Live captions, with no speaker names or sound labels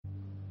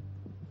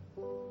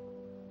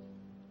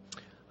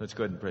Let's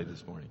go ahead and pray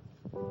this morning.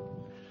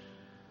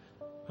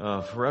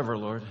 Forever,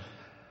 Lord.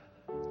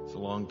 It's a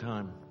long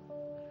time.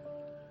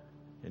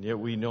 And yet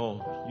we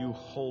know you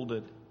hold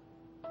it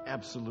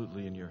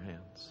absolutely in your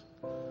hands.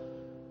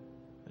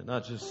 And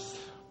not just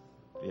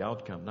the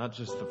outcome, not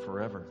just the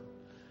forever,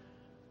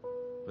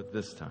 but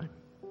this time.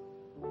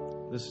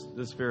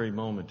 This very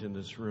moment in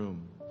this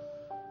room,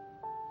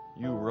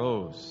 you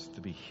rose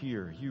to be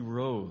here. You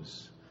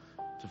rose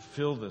to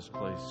fill this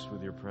place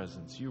with your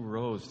presence. You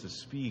rose to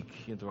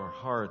speak into our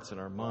hearts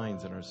and our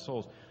minds and our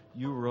souls.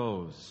 You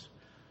rose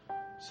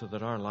so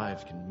that our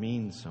lives can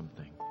mean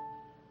something,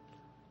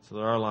 so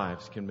that our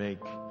lives can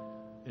make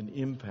an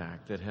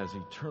impact that has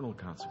eternal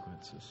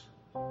consequences.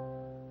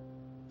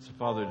 So,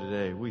 Father,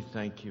 today we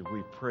thank you.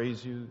 We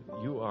praise you.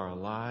 You are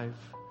alive.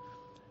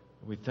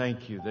 We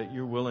thank you that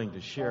you're willing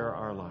to share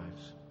our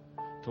lives,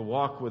 to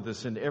walk with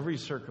us in every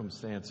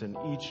circumstance, in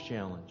each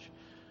challenge,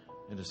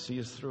 and to see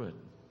us through it.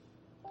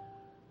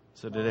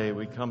 So today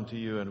we come to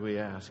you and we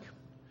ask,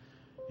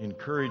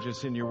 encourage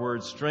us in your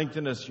word,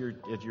 strengthen us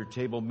at your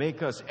table,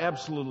 make us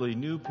absolutely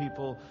new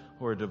people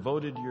who are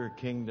devoted to your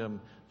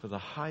kingdom for the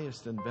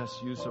highest and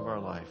best use of our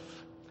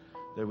life,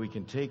 that we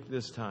can take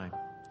this time,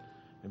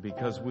 and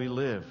because we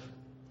live,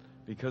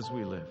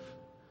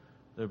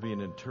 there'll be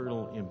an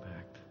eternal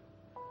impact.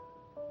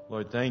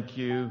 Lord, thank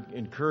you.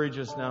 Encourage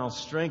us now,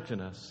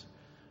 strengthen us,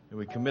 and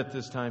we commit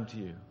this time to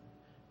you.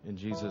 In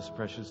Jesus'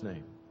 precious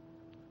name,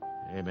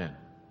 amen.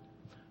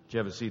 Would you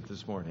have a seat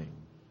this morning?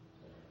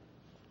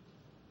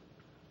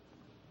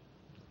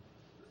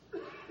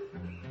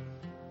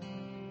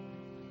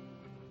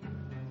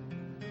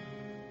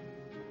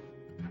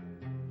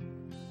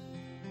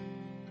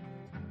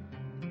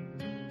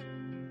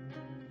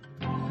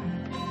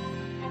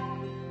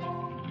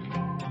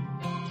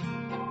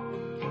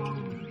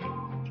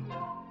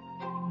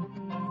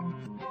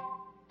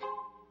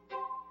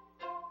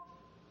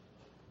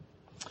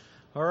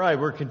 All right,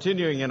 we're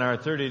continuing in our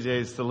 30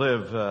 Days to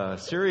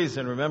Live series,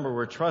 and remember,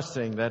 we're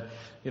trusting that,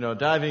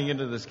 diving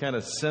into this kind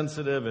of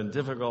sensitive and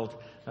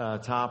difficult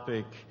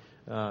topic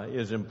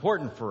is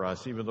important for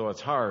us, even though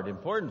it's hard,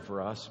 important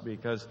for us,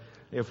 because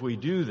if we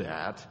do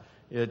that,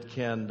 it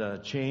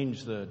can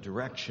change the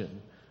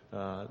direction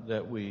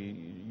that we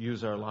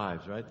use our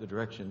lives, right? The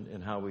direction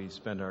in how we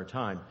spend our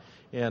time.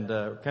 And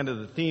kind of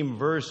the theme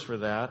verse for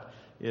that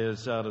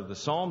is out of the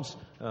Psalms,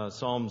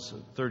 Psalms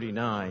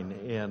 39.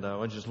 And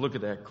I'll just look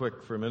at that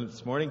quick for a minute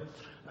this morning.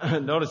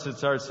 Notice it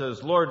starts,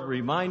 says, Lord,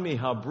 remind me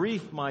how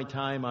brief my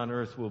time on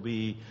earth will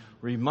be.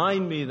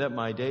 Remind me that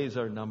my days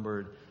are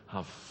numbered.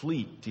 How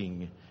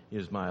fleeting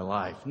is my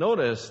life.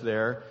 Notice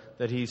there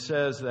that he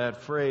says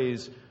that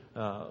phrase,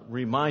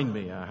 remind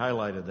me. I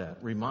highlighted that.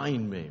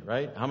 Remind me,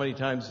 right? How many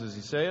times does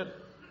he say it?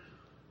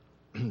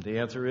 The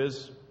answer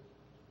is,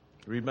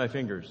 read my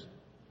fingers.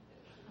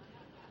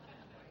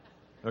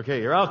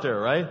 Okay, you're out there,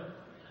 right?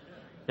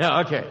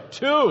 Yeah, okay.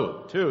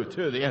 Two.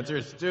 The answer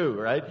is 2,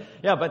 right?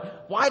 Yeah,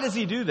 but why does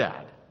he do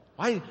that?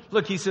 Why?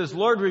 Look, he says,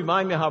 Lord,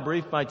 remind me how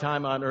brief my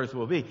time on earth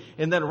will be.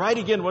 And then right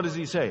again, what does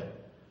he say?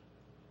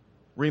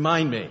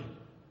 Remind me.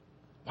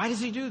 Why does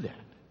he do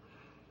that?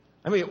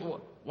 I mean,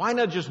 why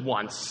not just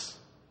once?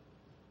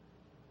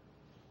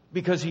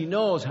 Because he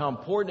knows how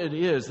important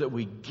it is that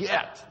we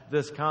get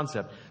this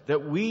concept,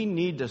 that we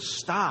need to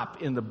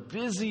stop in the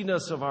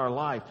busyness of our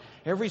life.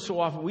 Every so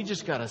often, we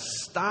just got to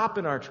stop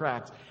in our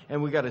tracks,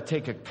 and we got to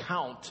take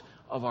account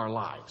of our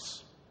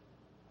lives.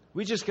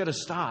 We just got to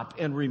stop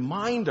and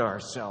remind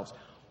ourselves,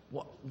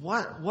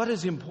 what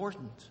is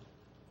important?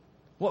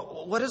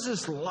 What is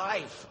this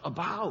life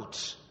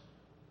about?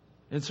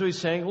 And so he's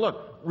saying,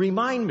 look,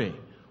 remind me.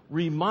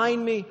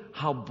 Remind me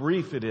how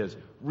brief it is.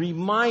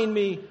 Remind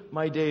me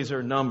my days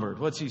are numbered.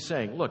 What's he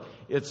saying? Look,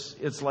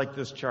 it's like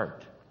this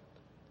chart.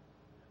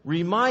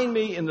 Remind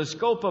me in the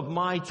scope of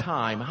my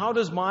time, how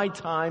does my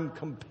time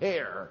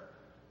compare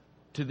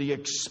to the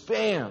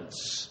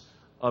expanse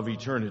of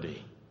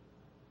eternity?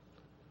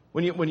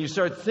 When you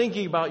start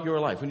thinking about your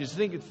life, when you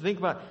think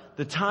about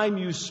the time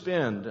you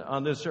spend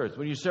on this earth,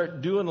 when you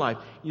start doing life,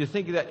 you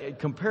think of that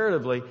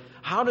comparatively,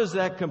 how does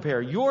that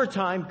compare? Your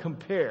time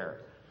compare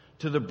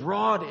to the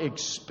broad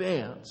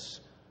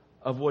expanse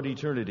of what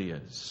eternity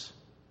is?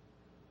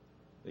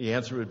 The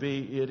answer would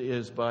be, it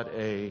is but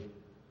a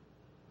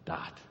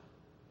dot.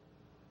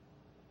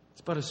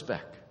 It's but a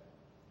speck.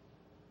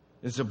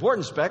 It's an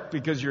important speck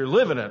because you're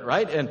living it,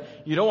 right? And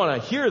you don't want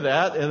to hear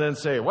that and then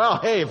say, well,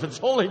 hey, if it's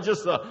only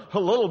just a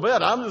little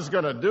bit, I'm just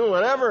going to do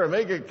whatever and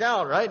make it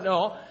count, right?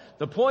 No,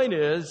 the point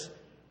is,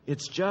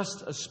 it's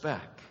just a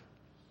speck.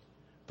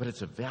 But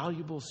it's a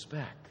valuable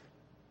speck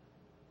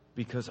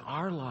because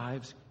our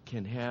lives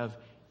can have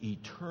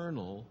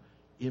eternal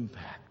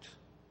impact.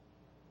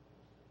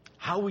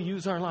 How we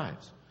use our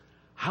lives,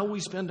 how we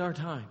spend our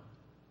time,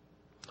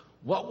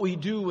 what we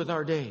do with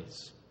our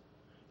days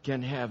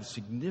can have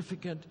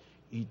significant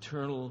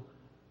eternal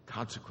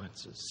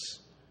consequences.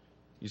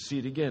 You see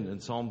it again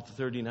in Psalm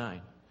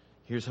 39.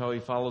 Here's how he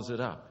follows it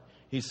up.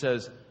 He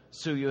says,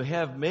 So you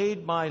have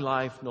made my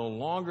life no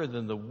longer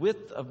than the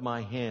width of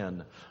my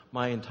hand.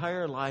 My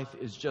entire life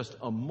is just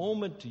a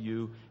moment to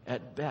you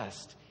at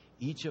best.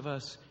 Each of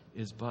us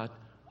is but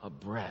a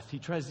breath. He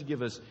tries to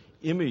give us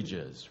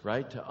images,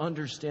 right, to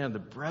understand the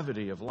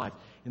brevity of life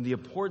and the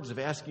importance of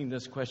asking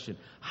this question: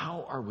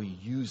 how are we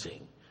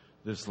using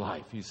this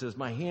life? He says,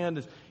 my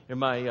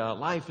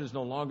life is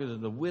no longer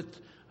than the width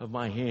of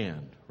my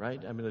hand,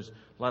 right? I mean, there's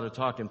a lot of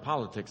talk in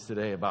politics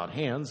today about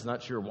hands.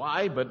 Not sure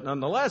why, but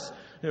nonetheless,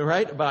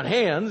 right, about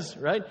hands,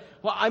 right?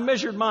 Well, I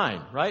measured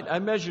mine, right? I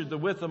measured the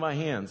width of my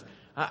hands.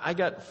 I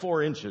got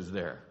 4 inches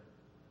there.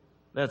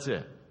 That's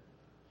it.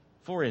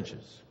 4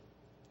 inches.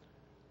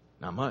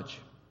 Not much.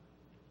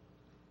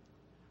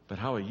 But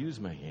how I use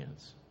my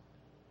hands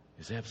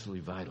is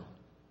absolutely vital.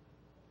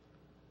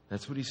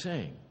 That's what he's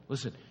saying.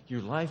 Listen,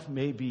 your life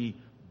may be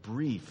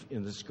brief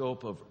in the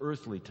scope of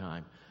earthly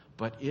time,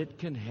 but it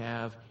can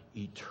have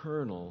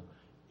eternal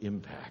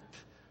impact.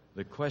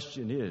 The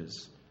question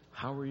is,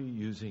 how are you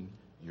using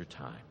your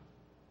time?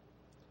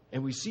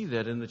 And we see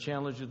that in the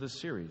challenge of this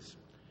series.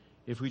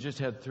 If we just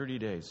had 30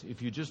 days,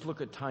 if you just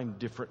look at time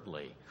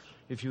differently,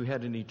 if you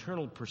had an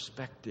eternal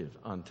perspective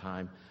on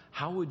time,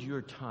 how would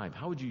you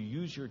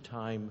use your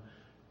time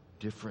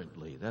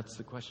differently? That's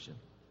the question.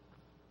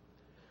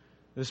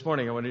 This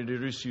morning, I want to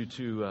introduce you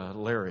to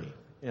Larry.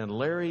 And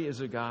Larry is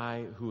a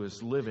guy who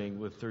is living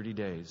with 30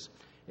 days.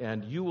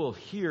 And you will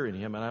hear in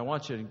him, and I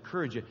want you to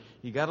encourage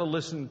you got to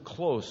listen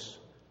close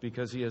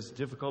because he has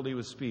difficulty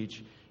with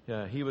speech.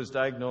 He was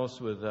diagnosed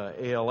with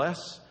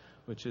ALS,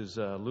 which is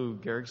Lou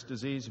Gehrig's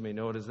disease. You may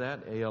know it as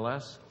that,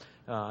 ALS.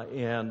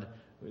 And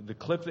the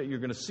clip that you're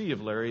going to see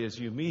of Larry as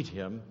you meet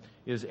him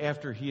is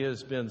after he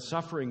has been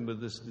suffering with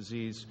this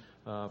disease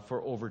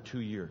for over 2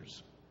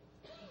 years.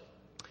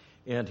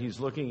 And he's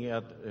looking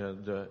at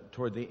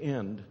toward the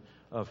end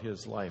of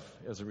his life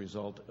as a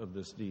result of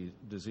this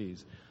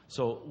disease.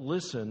 So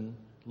listen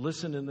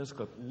in this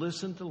clip.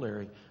 Listen to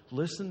Larry.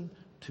 Listen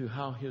to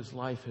how his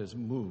life has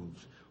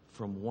moved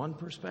from one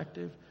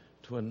perspective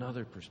to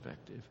another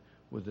perspective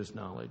with this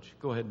knowledge.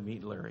 Go ahead and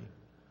meet Larry.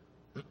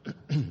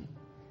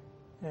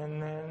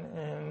 And then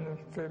in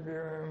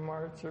February,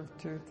 March of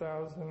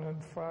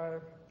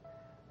 2005,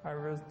 I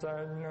was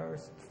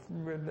diagnosed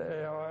with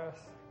ALS.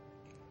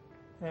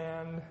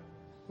 And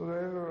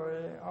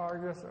literally,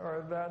 August,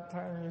 or that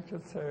time you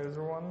could say is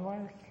one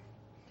life.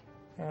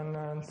 And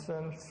then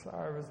since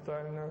I was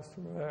diagnosed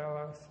with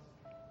ALS,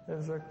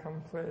 is a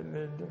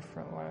completely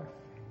different life.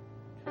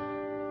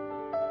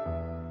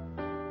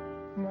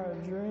 My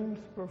dreams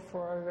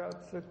before I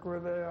got sick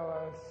with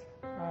ALS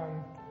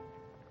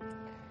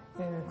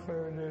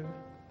included,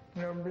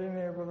 being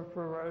able to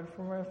provide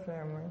for my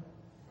family,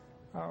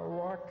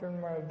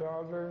 walking my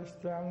daughters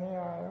down the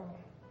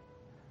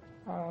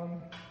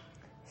aisle,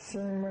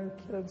 seeing my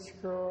kids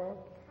grow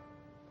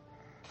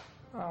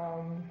up,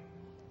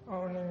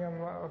 owning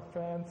a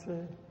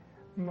fancy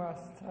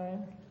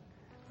Mustang.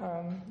 I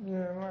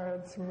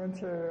had some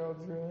material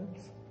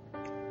dreams.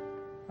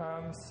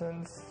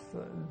 Since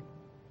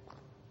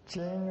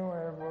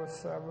January of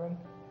 2007,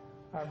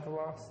 I've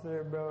lost the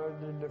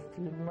ability to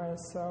feed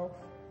myself,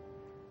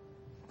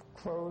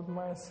 clothe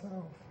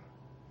myself,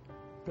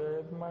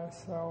 bathe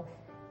myself.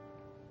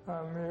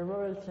 You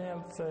really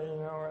can't say,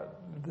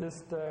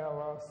 this day I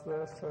lost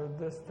this or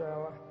this day I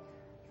lost,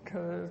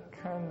 because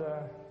it's kind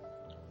of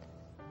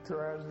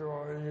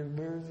gradual. You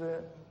lose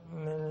it,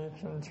 and then you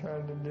can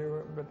try to do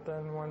it, but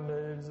then one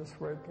day you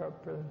just wake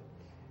up and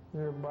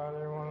your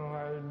body won't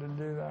allow you to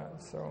do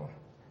that. So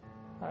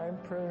I'm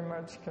pretty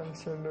much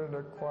considered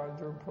a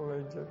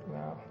quadriplegic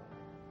now.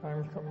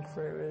 I'm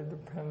completely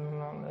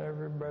dependent on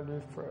everybody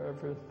for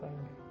everything.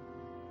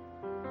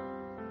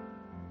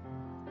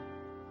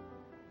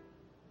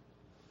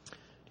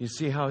 Do you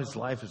see how his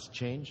life has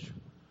changed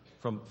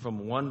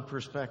from one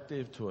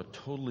perspective to a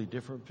totally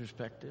different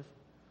perspective?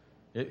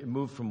 It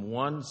moved from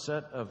one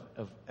set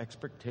of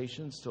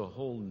expectations to a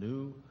whole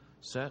new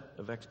set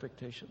of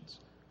expectations.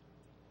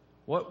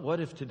 What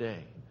if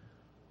today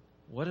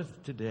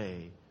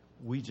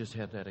we just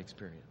had that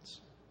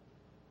experience?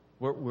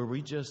 Where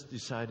we just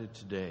decided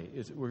today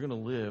is we're going to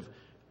live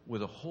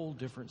with a whole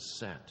different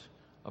set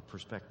of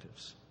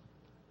perspectives.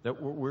 That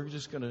we're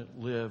just going to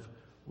live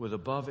with,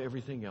 above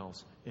everything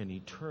else, an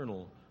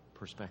eternal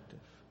perspective.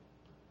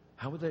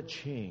 How would that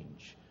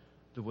change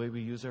the way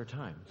we use our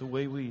time, the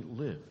way we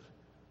live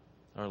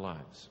our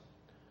lives?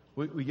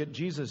 We get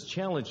Jesus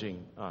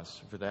challenging us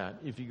for that.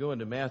 If you go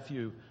into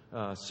Matthew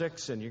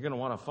 6, and you're going to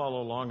want to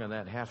follow along on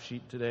that half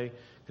sheet today,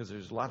 because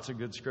there's lots of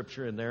good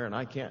scripture in there, and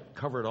I can't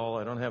cover it all.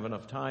 I don't have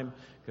enough time,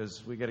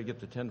 because we got to get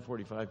the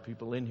 10:45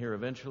 people in here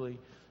eventually,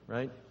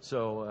 right?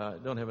 So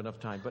don't have enough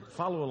time. But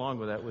follow along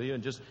with that, will you?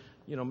 And just,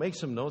 make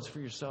some notes for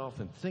yourself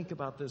and think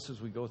about this as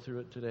we go through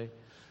it today.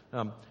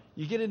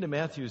 You get into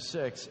Matthew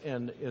 6,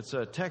 and it's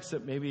a text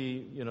that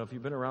maybe, if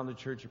you've been around the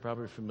church, you're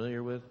probably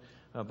familiar with.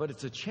 But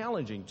it's a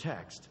challenging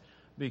text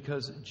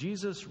because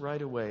Jesus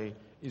right away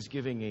is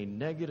giving a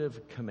negative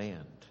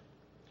command,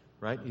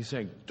 right? He's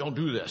saying, don't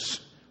do this,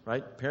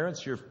 right?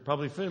 Parents, you're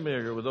probably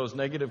familiar with those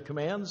negative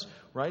commands,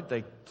 right?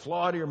 They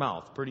fly out of your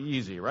mouth pretty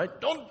easy, right?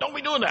 Don't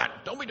be doing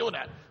that. Don't be doing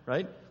that,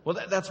 right? Well,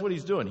 that's what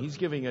he's doing. He's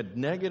giving a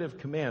negative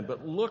command,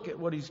 but look at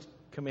what he's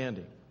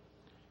commanding.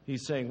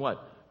 He's saying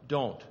what?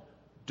 Don't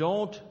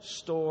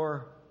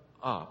store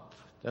up.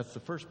 That's the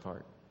first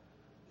part.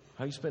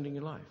 How are you spending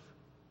your life?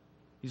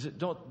 He said,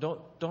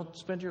 don't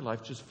spend your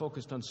life just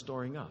focused on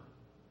storing up,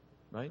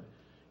 right?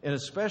 And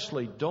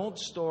especially, don't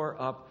store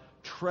up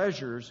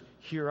treasures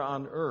here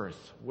on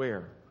earth.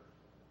 Where?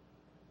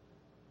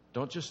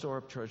 Don't just store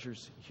up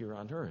treasures here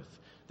on earth.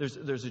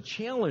 There's a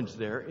challenge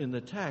there in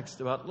the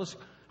text about, listen,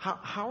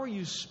 how are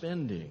you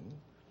spending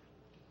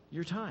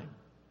your time?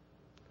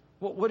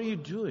 What are you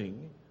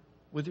doing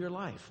with your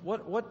life?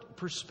 What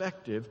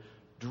perspective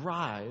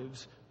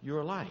drives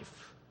your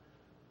life?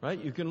 Right?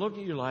 You can look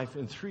at your life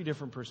in three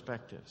different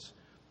perspectives.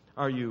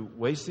 Are you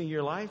wasting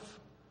your life?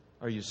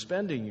 Are you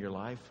spending your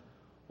life?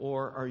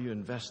 Or are you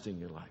investing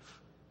your life?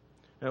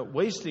 Now,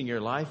 wasting your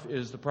life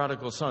is the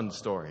prodigal son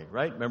story,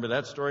 right? Remember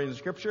that story in the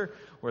Scripture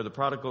where the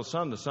prodigal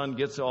son, the son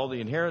gets all the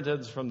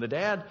inheritance from the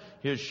dad,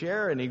 his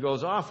share, and he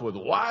goes off with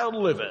wild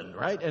living,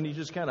 right? And he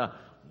just kind of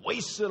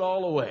wastes it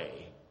all away.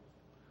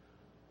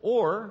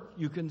 Or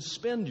you can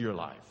spend your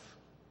life.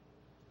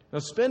 Now,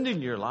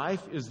 spending your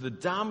life is the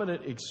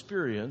dominant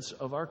experience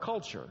of our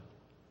culture.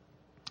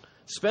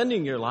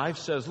 Spending your life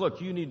says,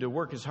 look, you need to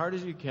work as hard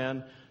as you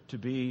can to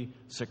be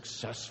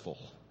successful.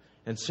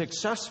 And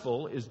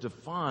successful is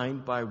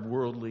defined by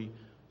worldly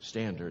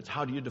standards.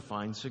 How do you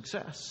define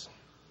success?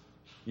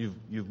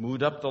 You've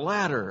moved up the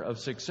ladder of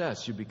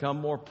success. You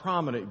become more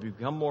prominent. You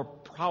become more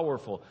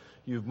powerful.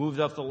 You've moved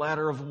up the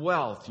ladder of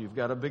wealth. You've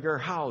got a bigger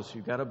house.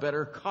 You've got a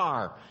better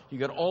car.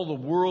 You've got all the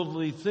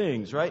worldly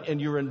things, right?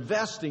 And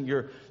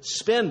you're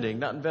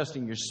spending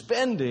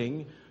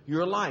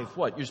your life.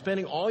 What? You're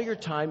spending all your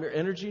time, your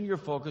energy, and your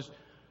focus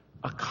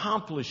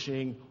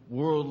accomplishing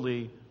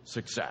worldly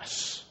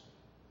success.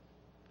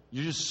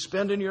 You're just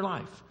spending your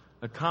life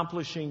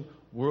accomplishing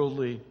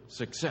worldly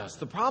success.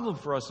 The problem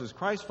for us as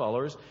Christ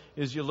followers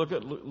is you look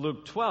at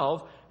Luke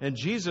 12, and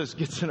Jesus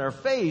gets in our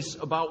face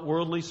about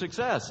worldly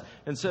success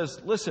and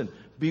says, listen,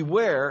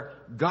 beware,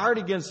 guard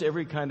against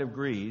every kind of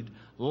greed.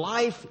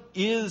 Life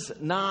is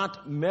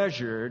not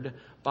measured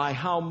by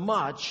how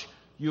much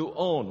you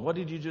own. What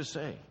did you just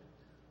say?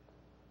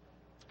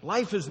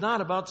 Life is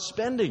not about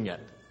spending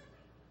it.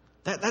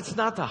 That's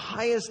not the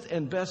highest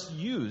and best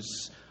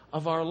use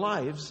of our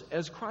lives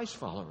as Christ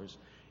followers.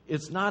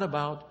 It's not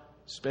about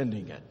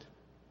spending it.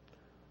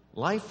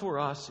 Life for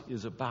us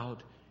is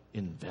about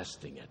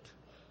investing it.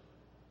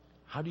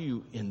 How do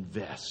you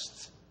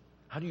invest?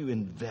 How do you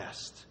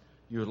invest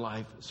your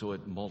life so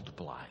it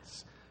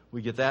multiplies?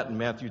 We get that in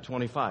Matthew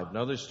 25,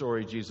 another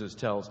story Jesus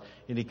tells,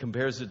 and he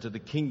compares it to the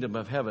kingdom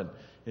of heaven,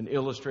 an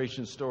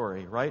illustration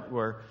story, right?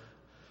 Where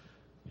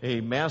a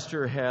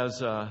master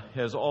has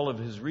all of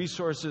his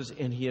resources,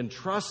 and he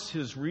entrusts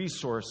his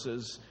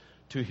resources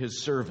to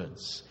his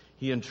servants.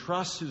 He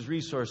entrusts his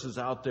resources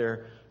out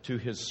there to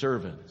his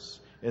servants.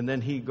 And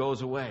then he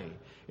goes away.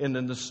 And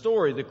in the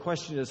story, the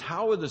question is,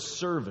 how are the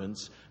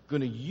servants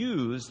going to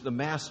use the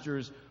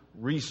master's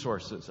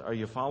resources? Are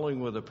you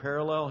following with a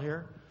parallel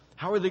here?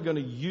 How are they going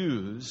to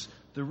use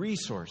the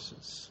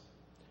resources?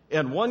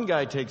 And one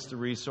guy takes the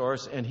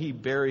resource and he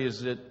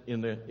buries it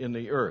in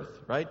the earth,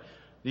 right?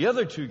 The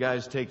other two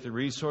guys take the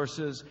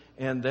resources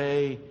and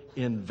they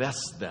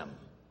invest them.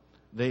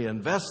 They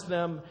invest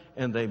them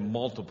and they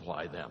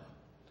multiply them.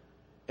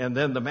 And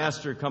then the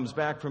master comes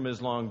back from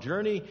his long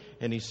journey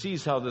and he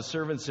sees how the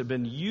servants have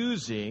been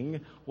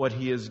using what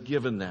he has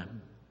given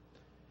them.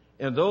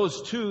 And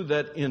those two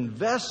that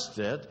invest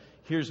it,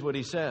 here's what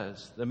he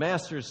says. The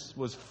master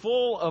was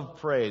full of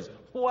praise.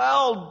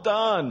 Well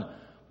done,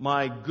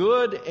 my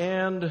good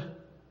and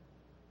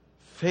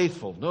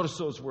faithful. Notice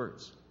those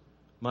words.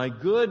 My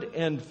good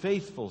and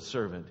faithful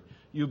servant.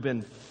 You've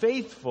been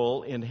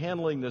faithful in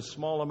handling this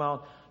small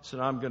amount, so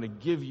now I'm going to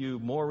give you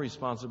more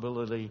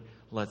responsibility.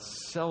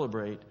 Let's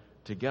celebrate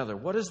together.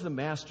 What is the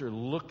master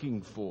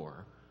looking for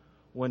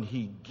when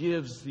he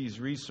gives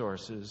these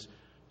resources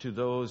to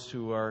those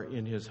who are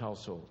in his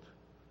household?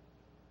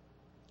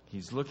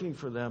 He's looking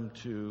for them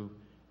to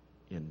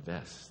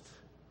invest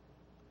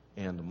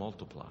and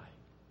multiply.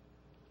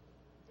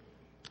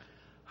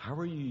 How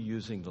are you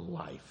using the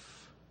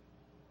life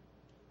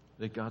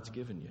that God's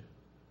given you?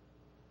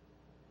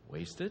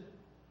 Waste it?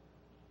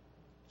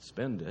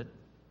 Spend it?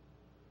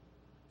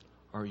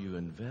 Are you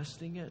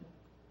investing it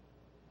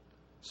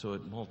so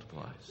it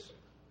multiplies?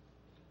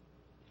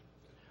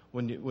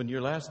 When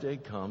your last day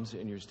comes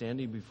and you're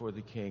standing before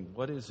the King,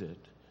 what is it?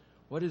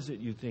 What is it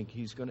you think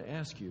he's going to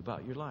ask you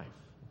about your life?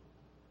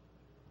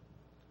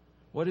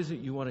 What is it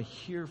you want to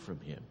hear from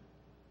him?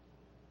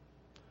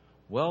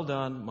 Well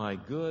done, my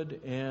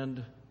good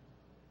and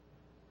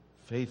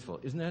faithful.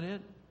 Isn't that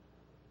it?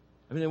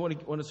 I mean,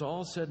 when it's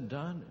all said and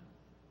done,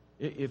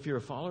 if you're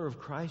a follower of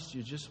Christ,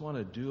 you just want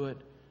to do it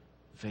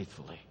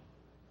faithfully.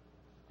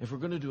 If we're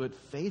going to do it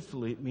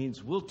faithfully, it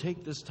means we'll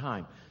take this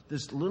time,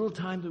 this little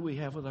time that we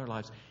have with our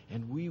lives,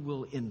 and we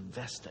will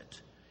invest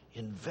it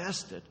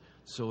Invest it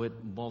so it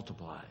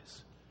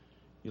multiplies.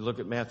 You look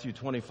at Matthew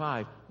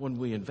 25, when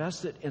we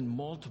invest it and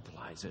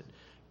multiplies it,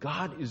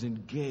 God is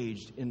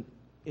engaged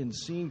in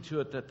seeing to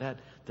it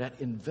that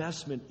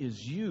investment is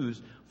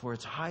used for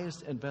its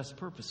highest and best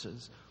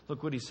purposes.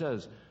 Look what he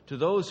says. To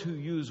those who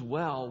use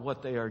well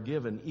what they are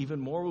given, even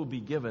more will be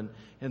given,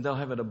 and they'll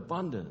have an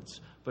abundance.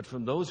 But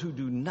from those who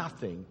do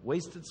nothing,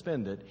 waste it,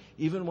 spend it,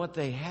 even what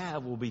they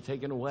have will be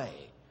taken away.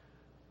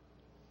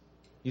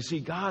 You see,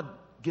 God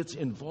gets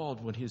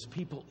involved when his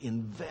people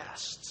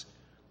invest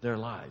their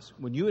lives.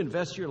 When you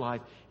invest your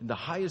life in the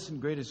highest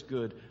and greatest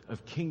good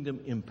of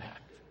kingdom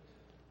impact,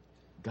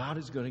 God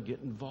is going to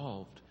get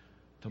involved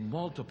to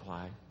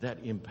multiply that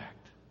impact.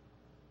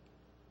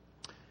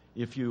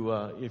 If you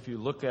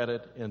look at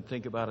it and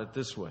think about it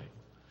this way,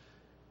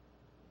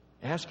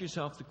 ask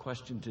yourself the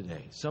question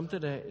today.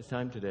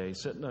 Sometime today,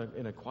 sit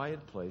in a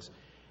quiet place,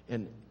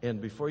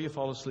 and before you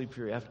fall asleep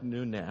for your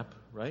afternoon nap,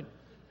 right?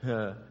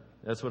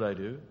 That's what I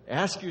do.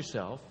 Ask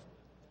yourself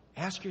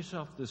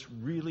this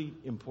really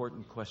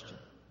important question.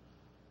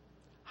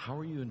 How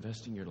are you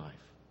investing your life?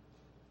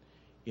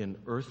 In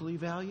earthly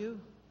value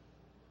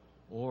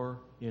or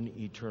in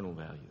eternal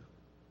value?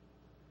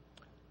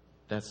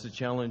 That's the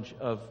challenge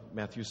of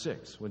Matthew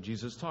 6 when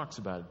Jesus talks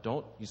about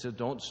it. He said,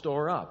 don't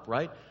store up,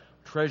 right?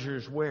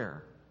 Treasures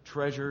where?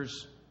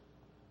 Treasures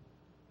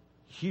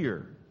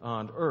here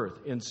on earth.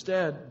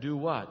 Instead, do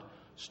what?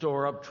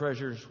 Store up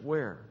treasures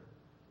where?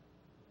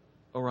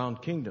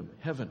 Around kingdom,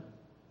 heaven.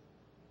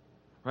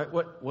 Right?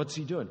 What's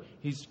he doing?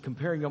 He's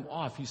comparing them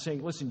off. He's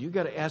saying, listen, you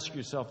got to ask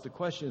yourself the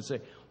question and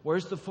say,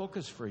 where's the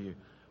focus for you?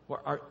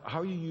 How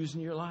are you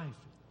using your life?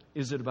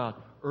 Is it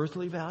about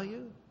earthly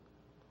value?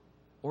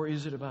 Or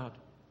is it about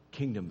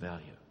kingdom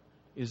value?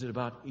 Is it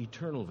about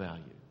eternal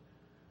value?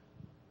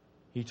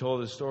 He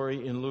told a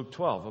story in Luke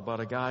 12 about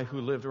a guy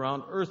who lived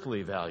around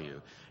earthly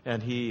value.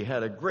 And he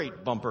had a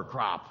great bumper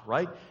crop,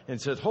 right?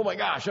 And said, oh my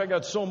gosh, I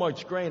got so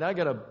much grain. I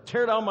got to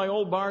tear down my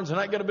old barns and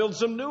I got to build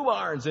some new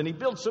barns. And he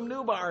built some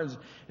new barns.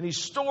 And he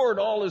stored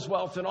all his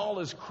wealth and all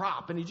his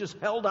crop. And he just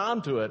held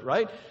on to it,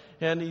 right?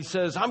 And he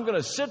says, I'm going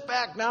to sit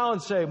back now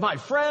and say, my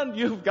friend,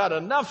 you've got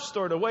enough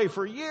stored away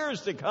for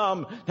years to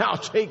come. Now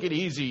take it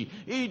easy.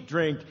 Eat,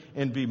 drink,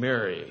 and be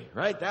merry,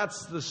 right?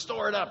 That's the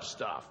stored up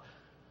stuff.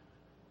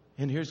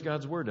 And here's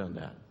God's word on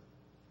that.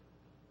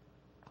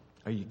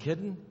 Are you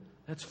kidding?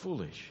 That's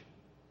foolish.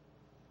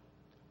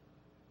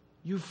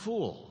 You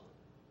fool.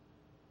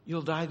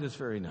 You'll die this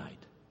very night.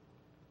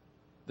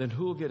 Then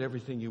who will get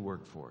everything you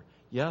worked for?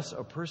 Yes,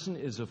 a person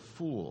is a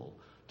fool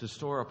to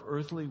store up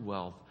earthly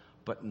wealth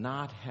but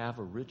not have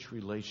a rich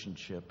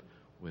relationship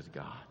with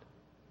God.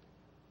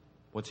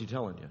 What's he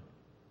telling you?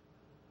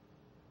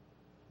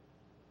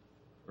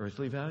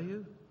 Earthly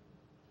value,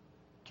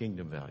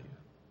 kingdom value.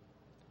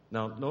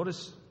 Now,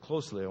 notice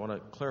closely, I want to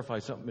clarify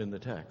something in the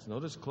text.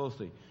 Notice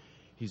closely,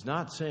 he's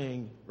not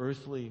saying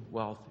earthly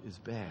wealth is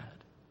bad.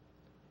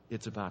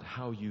 It's about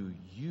how you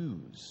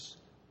use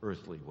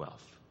earthly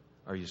wealth.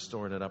 Are you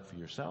storing it up for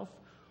yourself,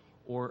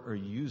 or are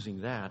you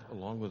using that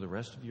along with the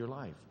rest of your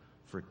life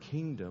for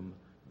kingdom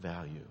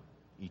value,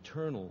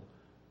 eternal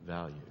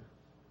value?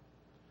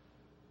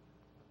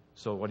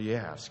 So what do you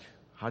ask?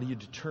 How do you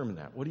determine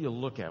that? What do you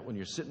look at when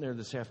you're sitting there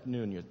this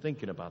afternoon and you're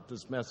thinking about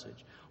this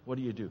message? What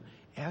do you do?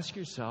 Ask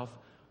yourself,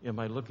 am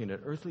I looking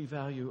at earthly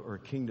value or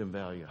kingdom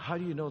value? How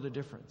do you know the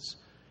difference?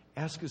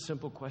 Ask a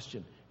simple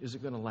question. Is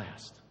it going to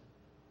last?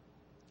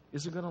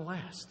 Is it going to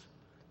last?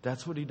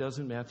 That's what he does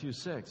in Matthew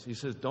 6. He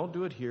says, don't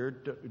do it here,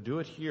 do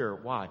it here.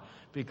 Why?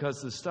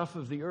 Because the stuff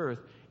of the earth,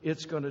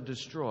 it's going to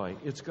destroy.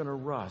 It's going to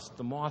rust.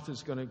 The moth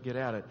is going to get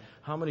at it.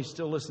 How many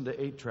still listen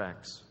to 8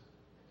 tracks?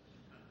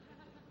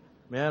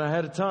 Man, I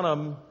had a ton of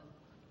them.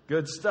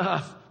 Good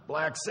stuff.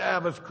 Black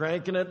Sabbath,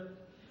 cranking it,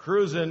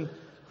 cruising.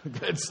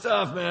 Good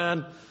stuff,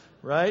 man.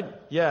 Right?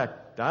 Yeah,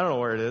 I don't know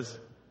where it is.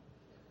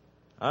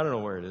 I don't know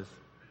where it is.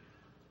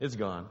 It's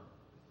gone.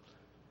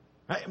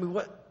 Right? I mean,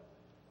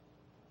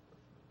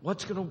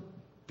 what's going to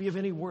be of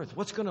any worth?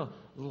 What's going to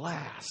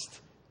last?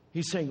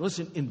 He's saying,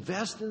 listen,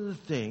 invest in the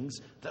things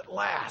that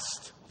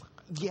last.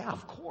 Yeah,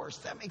 of course.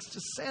 That makes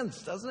just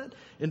sense, doesn't it?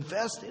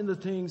 Invest in the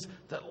things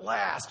that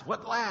last.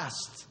 What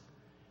lasts?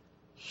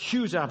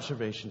 Huge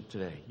observation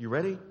today. You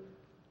ready?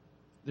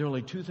 There are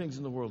only 2 things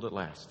in the world that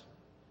last.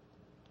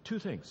 2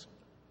 things.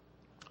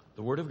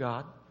 The Word of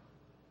God,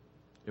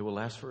 it will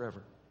last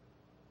forever.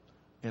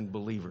 And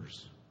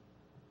believers.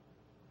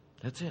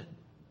 That's it.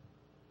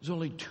 There's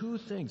only 2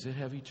 things that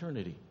have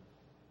eternity.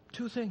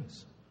 2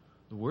 things.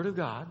 The Word of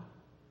God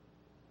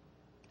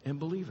and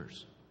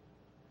believers.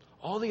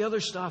 All the other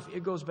stuff,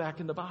 it goes back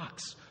in the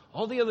box.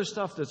 All the other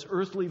stuff that's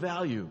earthly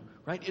value,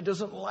 right? It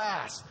doesn't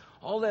last.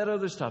 All that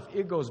other stuff,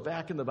 it goes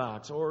back in the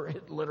box, or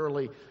it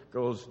literally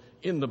goes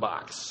in the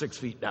box 6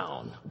 feet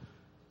down.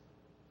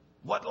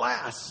 What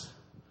lasts?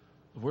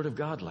 The Word of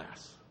God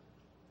lasts.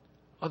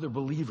 Other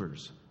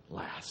believers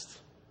last.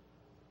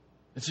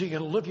 And so you got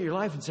to look at your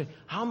life and say,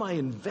 how am I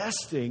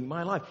investing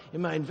my life?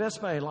 Am I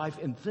investing my life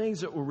in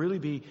things that will really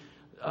be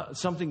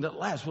something that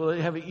lasts? Will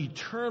they have an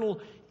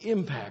eternal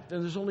impact?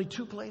 And there's only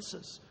 2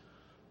 places.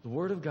 the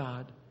Word of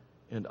God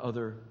and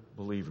other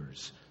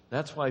believers.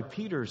 That's why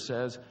Peter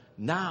says,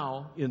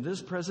 now, in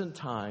this present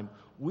time,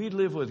 we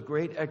live with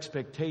great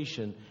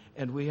expectation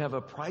and we have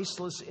a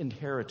priceless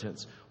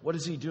inheritance. What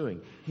is he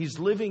doing? He's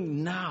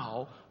living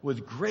now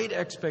with great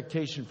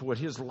expectation for what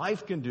his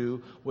life can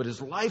do, what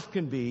his life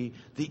can be,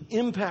 the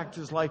impact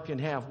his life can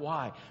have.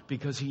 Why?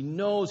 Because he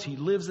knows he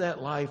lives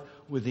that life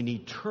with an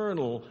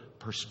eternal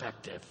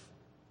perspective.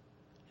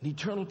 An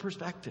eternal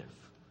perspective.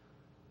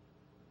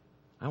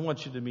 I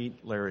want you to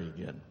meet Larry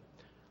again.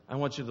 I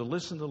want you to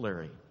listen to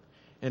Larry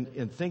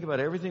and think about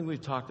everything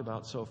we've talked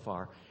about so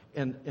far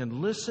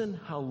and listen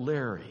how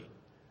Larry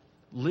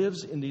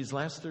lives in these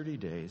last 30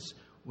 days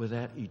with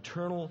that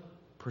eternal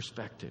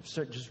perspective.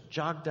 Start just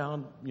jog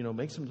down,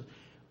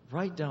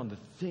 write down the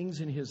things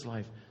in his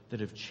life that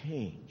have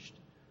changed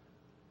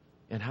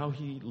and how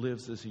he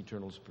lives this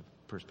eternal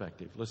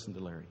perspective. Listen to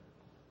Larry.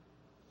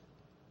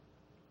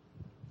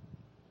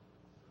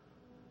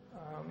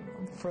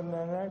 For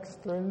the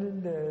next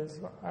 30 days,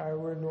 I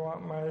would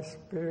want my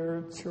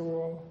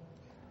spiritual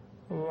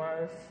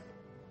life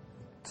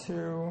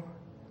to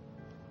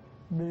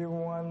be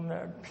one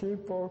that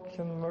people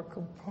can look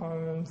upon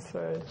and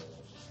say,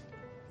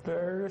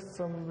 there is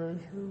somebody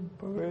who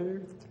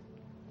believed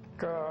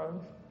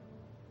God,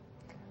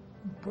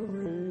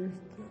 believed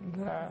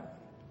that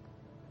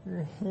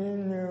he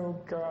knew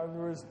God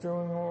was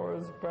doing what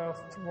was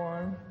best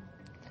for him.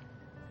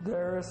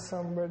 There is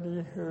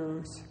somebody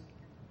whose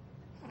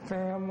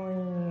family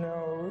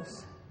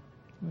knows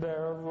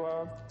they're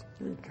loved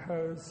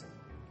because,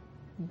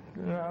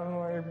 not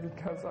only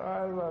because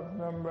I love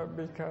them, but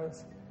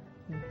because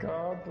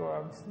God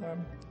loves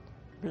them,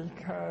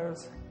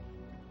 because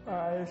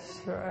I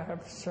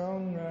have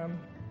shown them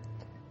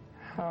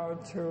how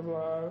to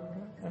love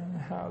and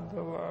how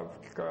to love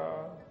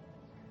God.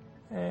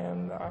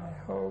 And I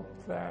hope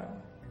that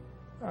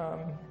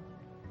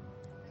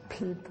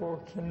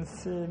people can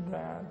see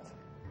that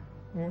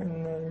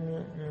when they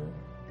meet me.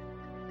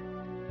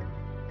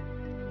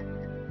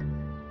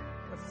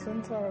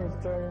 Since I was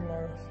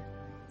diagnosed,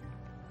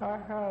 I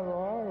had a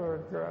lot of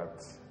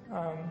regrets.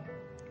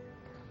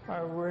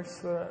 I wish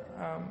that,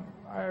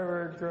 I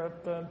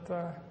regret that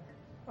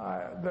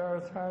there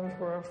are times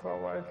where I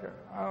felt like,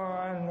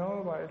 I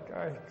know like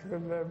I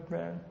could have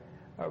been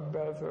a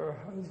better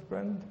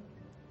husband.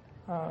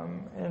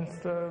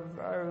 Instead of,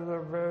 I was a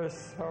very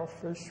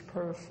selfish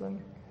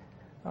person.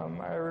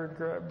 I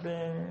regret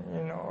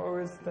being,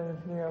 always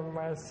thinking of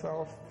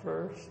myself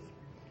first.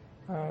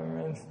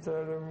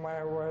 Instead of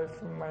my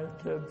wife and my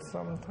kids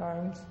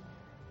sometimes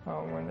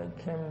when it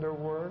came to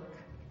work.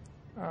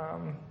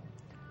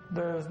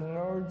 There's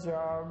no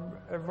job.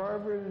 If I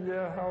were to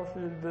get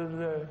healthy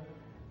today,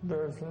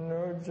 there's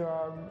no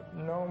job,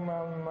 no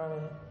amount of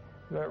money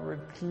that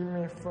would keep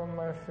me from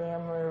my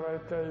family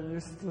like I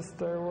used to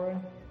stay away.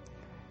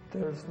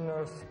 There's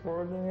no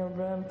sporting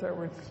event that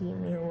would keep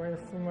me away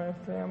from my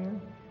family.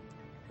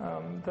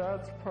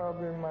 That's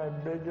probably my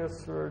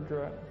biggest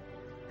regret.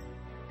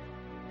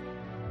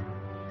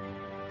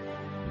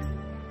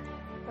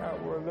 At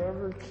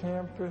whatever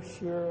campus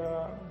you're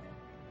at,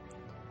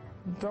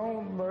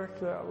 don't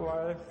look at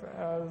life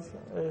as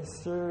a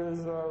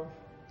series of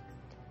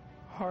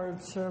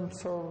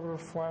hardships over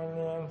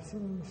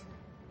finances.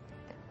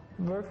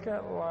 Look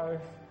at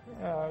life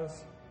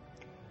as,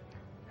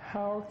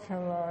 how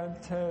can I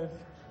take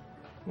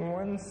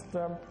one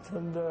step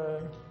today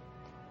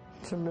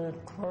to be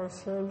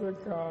closer to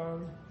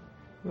God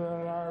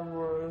than I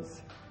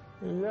was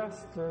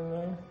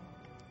yesterday?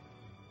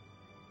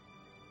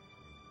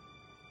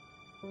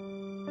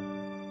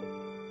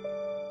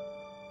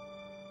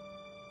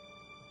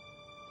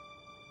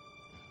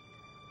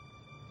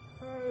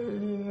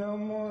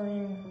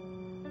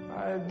 Maureen,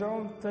 I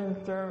don't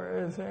think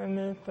there is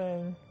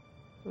anything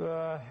that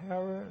I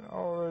haven't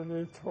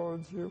already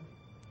told you.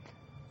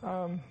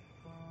 I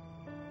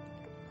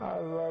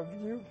love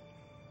you.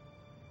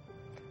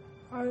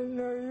 I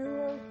know you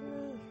love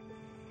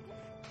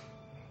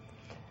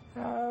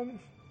me.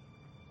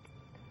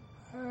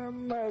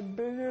 My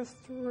biggest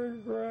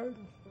regret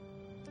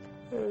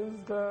is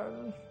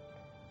that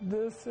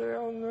this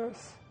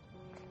illness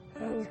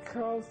has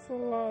caused a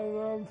lot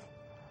of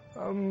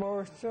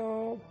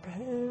emotional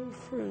pain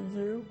for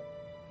you,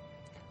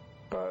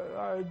 but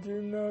I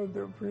do know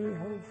that we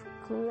have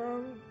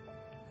grown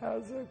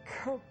as a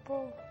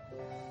couple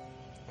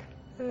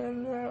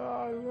and that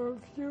I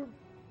love you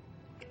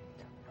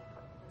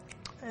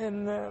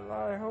and that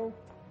I hope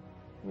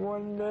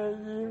one day,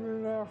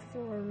 even after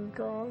I'm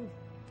gone,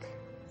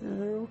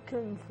 you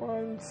can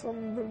find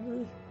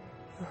somebody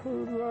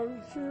who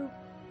loves you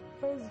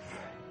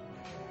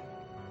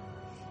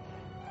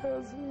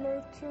as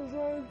much as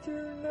I do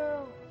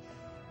now.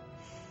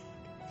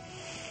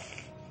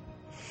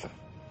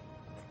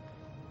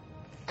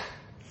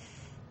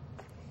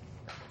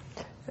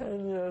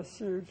 And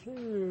yes, you can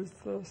use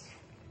this.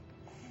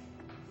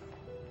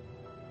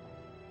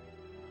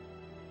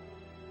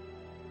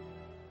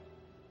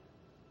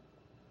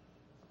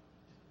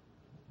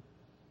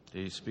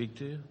 Did he speak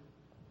to you?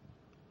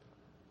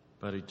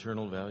 about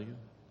eternal value.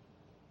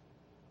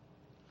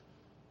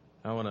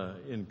 I want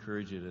to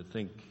encourage you to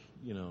think,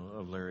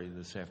 of Larry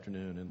this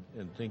afternoon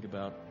and think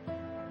about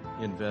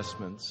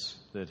investments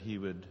that he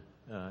would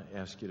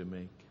ask you to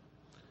make.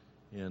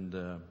 And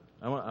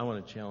I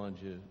want to challenge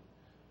you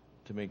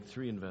to make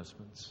 3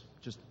 investments.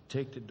 Just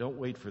don't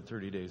wait for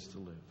 30 days to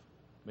live.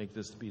 Make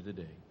this be the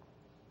day.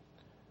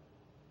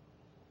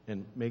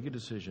 And make a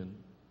decision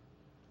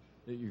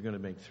that you're going to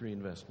make 3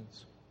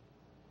 investments.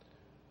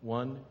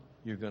 1,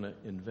 you're going to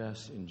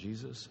invest in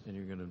Jesus, and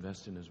you're going to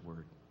invest in His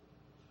Word.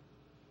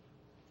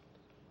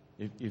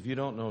 If you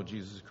don't know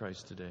Jesus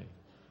Christ today,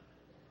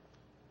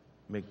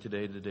 make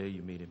today the day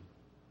you meet Him.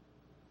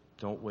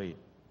 Don't wait.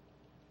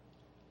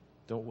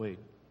 Don't wait.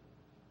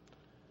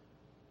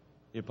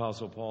 The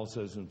Apostle Paul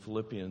says in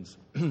Philippians,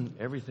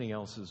 everything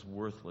else is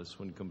worthless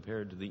when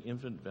compared to the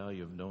infinite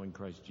value of knowing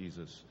Christ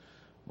Jesus,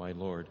 my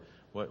Lord.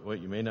 What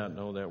you may not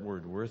know, that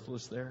word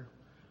worthless there,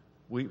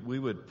 we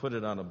would put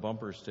it on a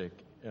bumper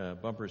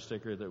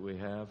sticker that we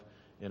have,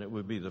 and it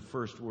would be the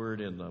first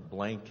word in the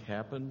blank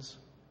happens.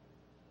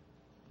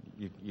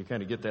 You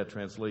kind of get that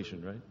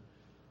translation,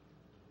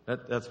 right?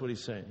 That's what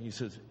he's saying. He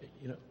says,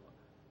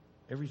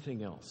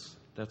 everything else,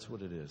 that's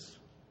what it is.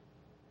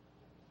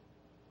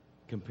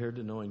 Compared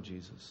to knowing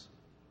Jesus,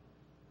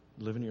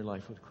 living your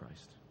life with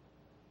Christ.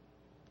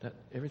 That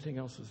everything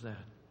else is that.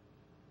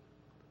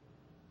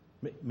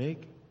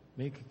 Make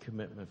a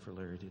commitment for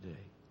Larry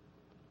today.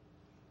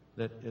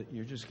 That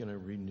you're just going to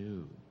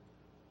renew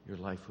your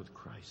life with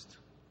Christ.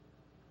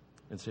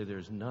 And say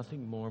there's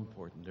nothing more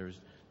important.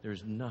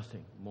 There's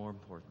nothing more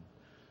important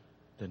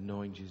than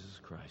knowing Jesus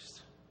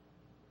Christ.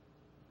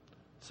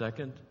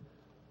 Second,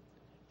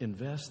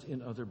 invest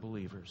in other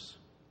believers.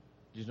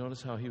 Did you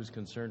notice how he was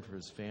concerned for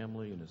his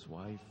family and his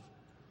wife?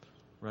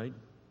 Right?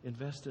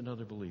 Invest in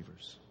other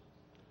believers.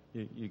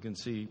 You can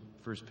see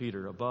 1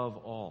 Peter, above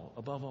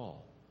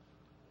all,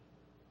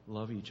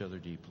 love each other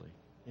deeply.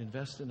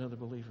 Invest in other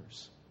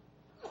believers.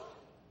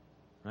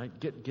 Right?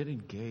 Get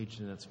engaged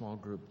in that small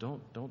group.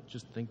 Don't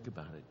just think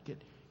about it.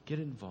 Get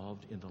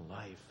involved in the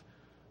life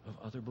of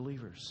other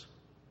believers.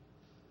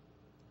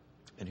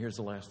 And here's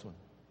the last one.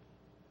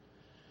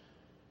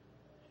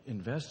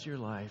 Invest your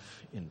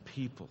life in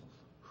people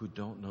who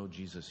don't know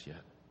Jesus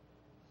yet.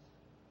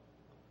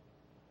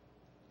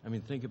 I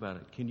mean, think about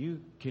it. Can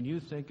you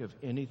think of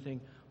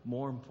anything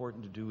more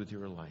important to do with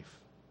your life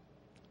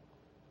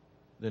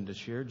than to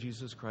share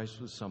Jesus Christ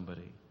with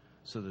somebody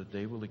so that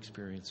they will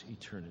experience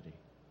eternity?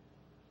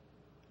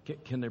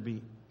 Can there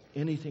be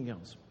anything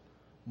else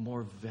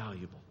more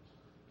valuable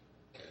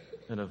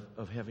than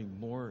of having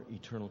more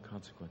eternal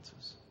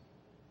consequences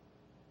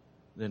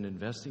than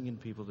investing in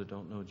people that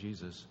don't know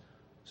Jesus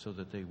so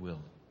that they will?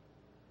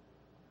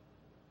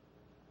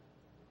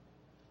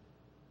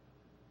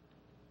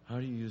 How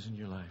are you using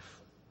your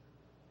life?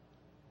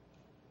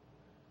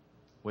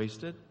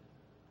 Waste it?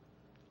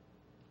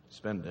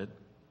 Spend it?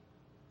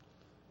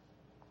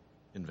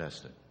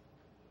 Invest it?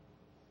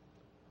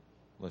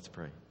 Let's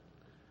pray.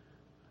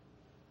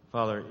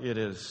 Father, it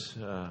is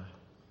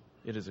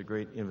a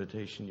great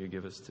invitation you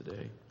give us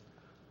today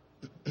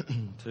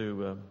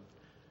to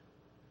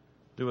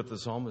do what the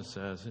psalmist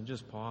says and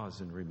just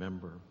pause and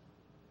remember.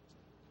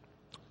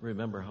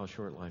 Remember how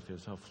short life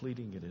is, how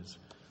fleeting it is,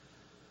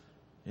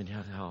 and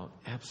yet how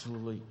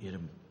absolutely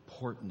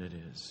important it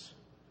is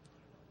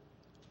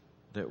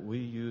that we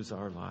use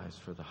our lives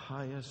for the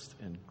highest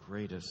and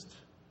greatest,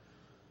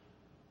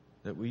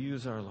 that we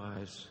use our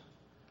lives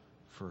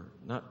for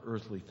not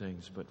earthly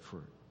things, but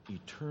for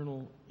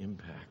eternal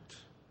impact.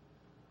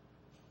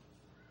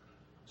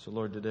 So,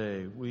 Lord,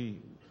 today we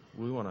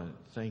want to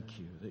thank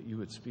you that you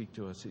would speak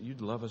to us, that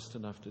you'd love us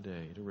enough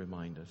today to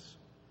remind us,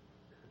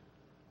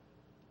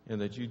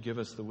 and that you'd give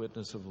us the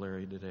witness of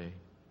Larry today.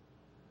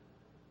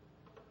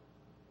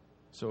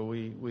 So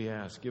we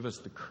ask, give us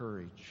the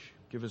courage,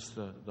 give us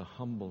the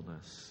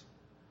humbleness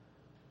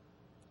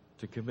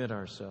to commit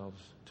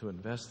ourselves to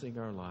investing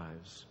our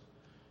lives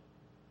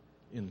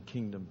in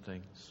kingdom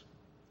things.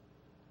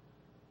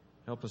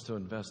 Help us to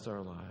invest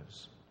our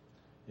lives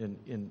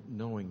in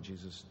knowing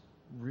Jesus,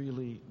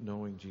 really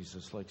knowing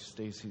Jesus, like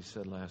Stacy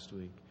said last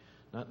week.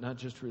 Not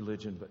just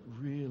religion, but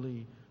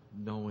really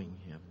knowing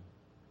Him.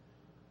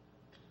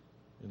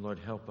 And Lord,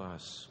 help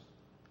us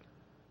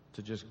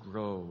to just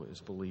grow as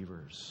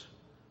believers,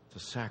 to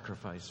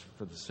sacrifice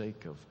for the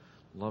sake of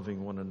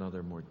loving one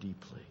another more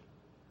deeply.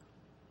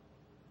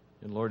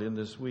 And Lord, in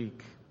this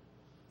week,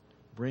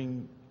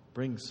 bring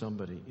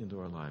somebody into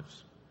our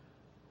lives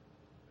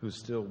who's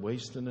still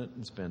wasting it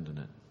and spending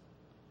it.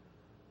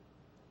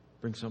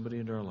 Bring somebody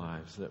into our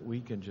lives that we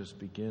can just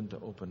begin to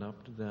open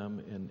up to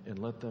them and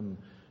let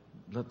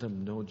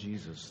them know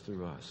Jesus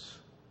through us,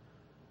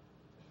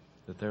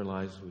 that their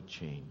lives would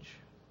change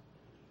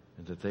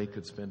and that they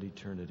could spend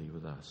eternity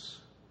with us.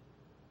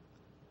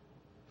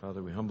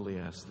 Father, we humbly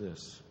ask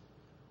this,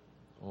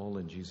 all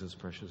in Jesus'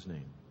 precious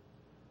name.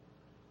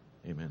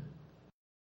 Amen.